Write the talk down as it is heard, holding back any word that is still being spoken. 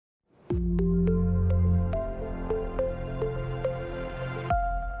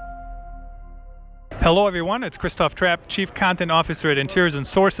Hello everyone, it's Christoph Trapp, Chief Content Officer at Interiors and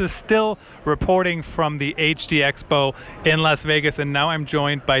Sources, still reporting from the HD Expo in Las Vegas, and now I'm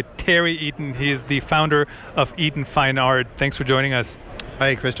joined by Terry Eaton. He is the founder of Eaton Fine Art. Thanks for joining us.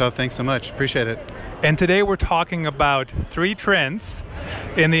 Hi Christoph, thanks so much, appreciate it. And today we're talking about three trends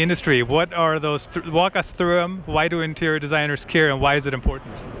in the industry. What are those? Walk us through them. Why do interior designers care and why is it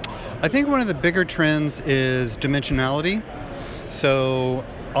important? I think one of the bigger trends is dimensionality. So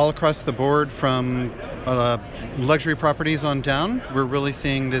all across the board from luxury properties on down, we're really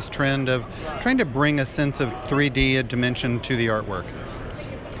seeing this trend of trying to bring a sense of 3D dimension to the artwork.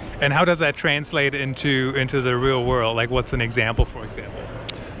 And how does that translate into the real world? Like what's an example, for example?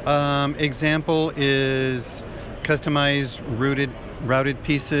 Example is customized routed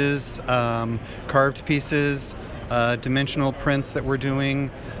pieces, carved pieces, dimensional prints that we're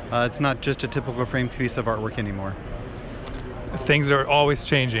doing. It's not just a typical framed piece of artwork anymore. Things are always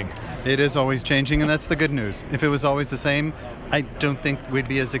changing. It is always changing, and that's the good news. If it was always the same, I don't think we'd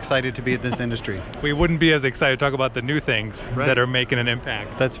be as excited to be in this industry. We wouldn't be as excited to talk about the new things that are making an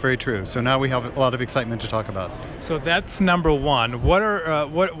impact. That's very true. So now we have a lot of excitement to talk about. So that's number one.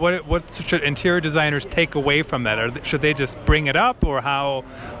 What should interior designers take away from that? Should they just bring it up, or how?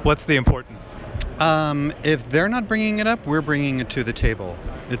 What's the importance? If they're not bringing it up, we're bringing it to the table.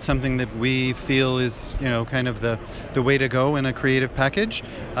 It's something that we feel is, kind of the way to go in a creative package.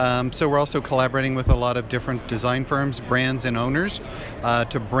 So we're also collaborating with a lot of different design firms, brands, and owners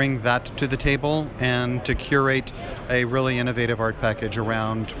to bring that to the table and to curate a really innovative art package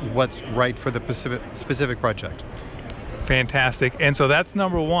around what's right for the specific project. Fantastic. And so that's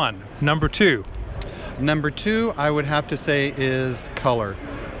number one. Number two? Number two, I would have to say, is color.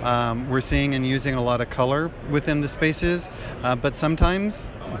 We're seeing and using a lot of color within the spaces, but sometimes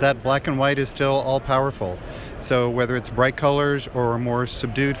that black and white is still all powerful. So whether it's bright colors or more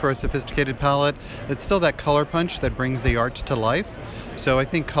subdued for a sophisticated palette, it's still that color punch that brings the art to life. So I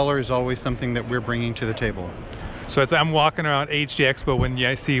think color is always something that we're bringing to the table. So as I'm walking around HD Expo, when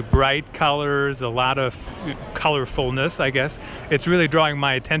I see bright colors, a lot of colorfulness, I guess, it's really drawing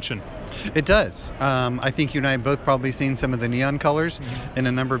my attention. It does. I think you and I have both probably seen some of the neon colors in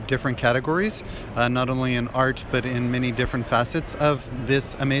a number of different categories, not only in art, but in many different facets of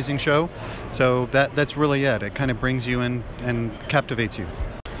this amazing show. So that's really it. It kind of brings you in and captivates you.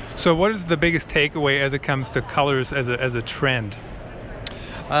 So what is the biggest takeaway as it comes to colors as a trend?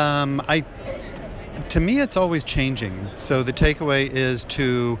 To me, it's always changing. So the takeaway is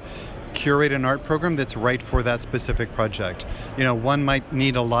to curate an art program that's right for that specific project. One might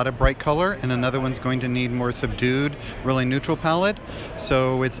need a lot of bright color and another one's going to need more subdued, really neutral palette.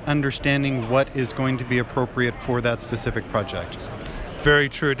 So it's understanding what is going to be appropriate for that specific project. Very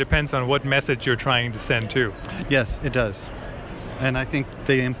true. It depends on what message you're trying to send too. Yes, it does. And I think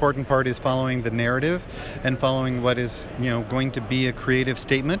the important part is following the narrative and following what is, going to be a creative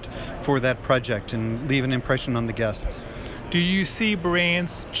statement for that project and leave an impression on the guests. Do you see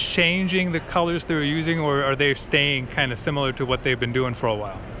brands changing the colors they're using, or are they staying kind of similar to what they've been doing for a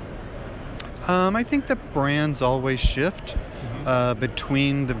while? I think the brands always shift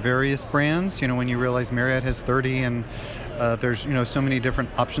between the various brands. When you realize Marriott has 30 and there's so many different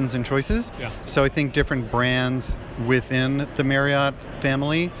options and choices. Yeah. So I think different brands within the Marriott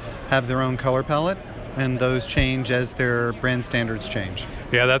family have their own color palette, and those change as their brand standards change.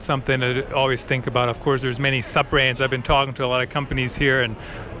 Yeah, that's something to always think about. Of course, there's many sub-brands. I've been talking to a lot of companies here, and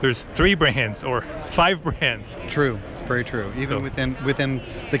there's 3 brands or 5 brands. True, very true. Even within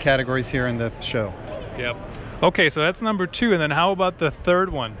the categories here in the show. Yep. Okay, so that's number 2, and then how about the third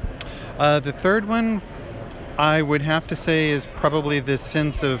one? The third one, I would have to say, is probably this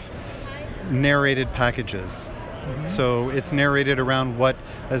sense of narrated packages. So it's narrated around what,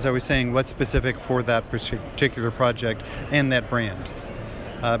 as I was saying, what's specific for that particular project and that brand.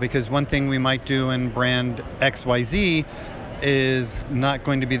 Because one thing we might do in brand XYZ is not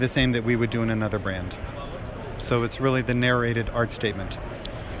going to be the same that we would do in another brand. So it's really the narrated art statement.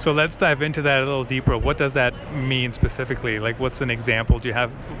 So let's dive into that a little deeper. What does that mean specifically? Like, what's an example? Do you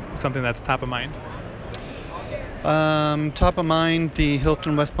have something that's top of mind? Top of mind, the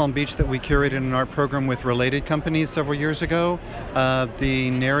Hilton West Palm Beach that we curated an art program with related companies several years ago.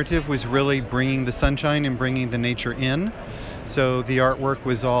 The narrative was really bringing the sunshine and bringing the nature in. So the artwork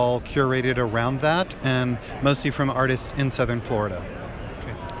was all curated around that, and mostly from artists in Southern Florida.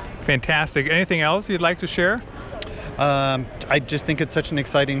 Okay. Fantastic. Anything else you'd like to share? I just think it's such an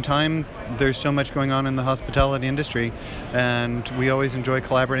exciting time. There's so much going on in the hospitality industry, and we always enjoy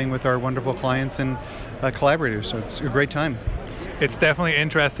collaborating with our wonderful clients and collaborators, so it's a great time. It's definitely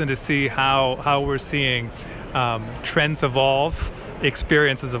interesting to see how we're seeing trends evolve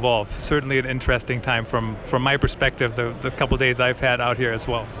experience has evolved. Certainly an interesting time from my perspective, the couple days I've had out here as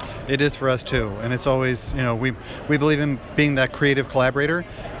well. It is for us too, and it's always, we believe in being that creative collaborator,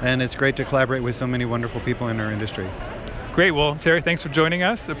 and it's great to collaborate with so many wonderful people in our industry. Great. Well, Terry, thanks for joining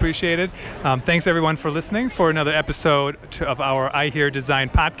us. Appreciate it. Thanks, everyone, for listening for another episode of our I Hear Design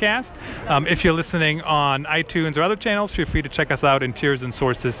podcast. If you're listening on iTunes or other channels, feel free to check us out at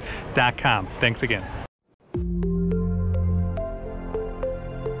interiorandsources.com. Thanks again.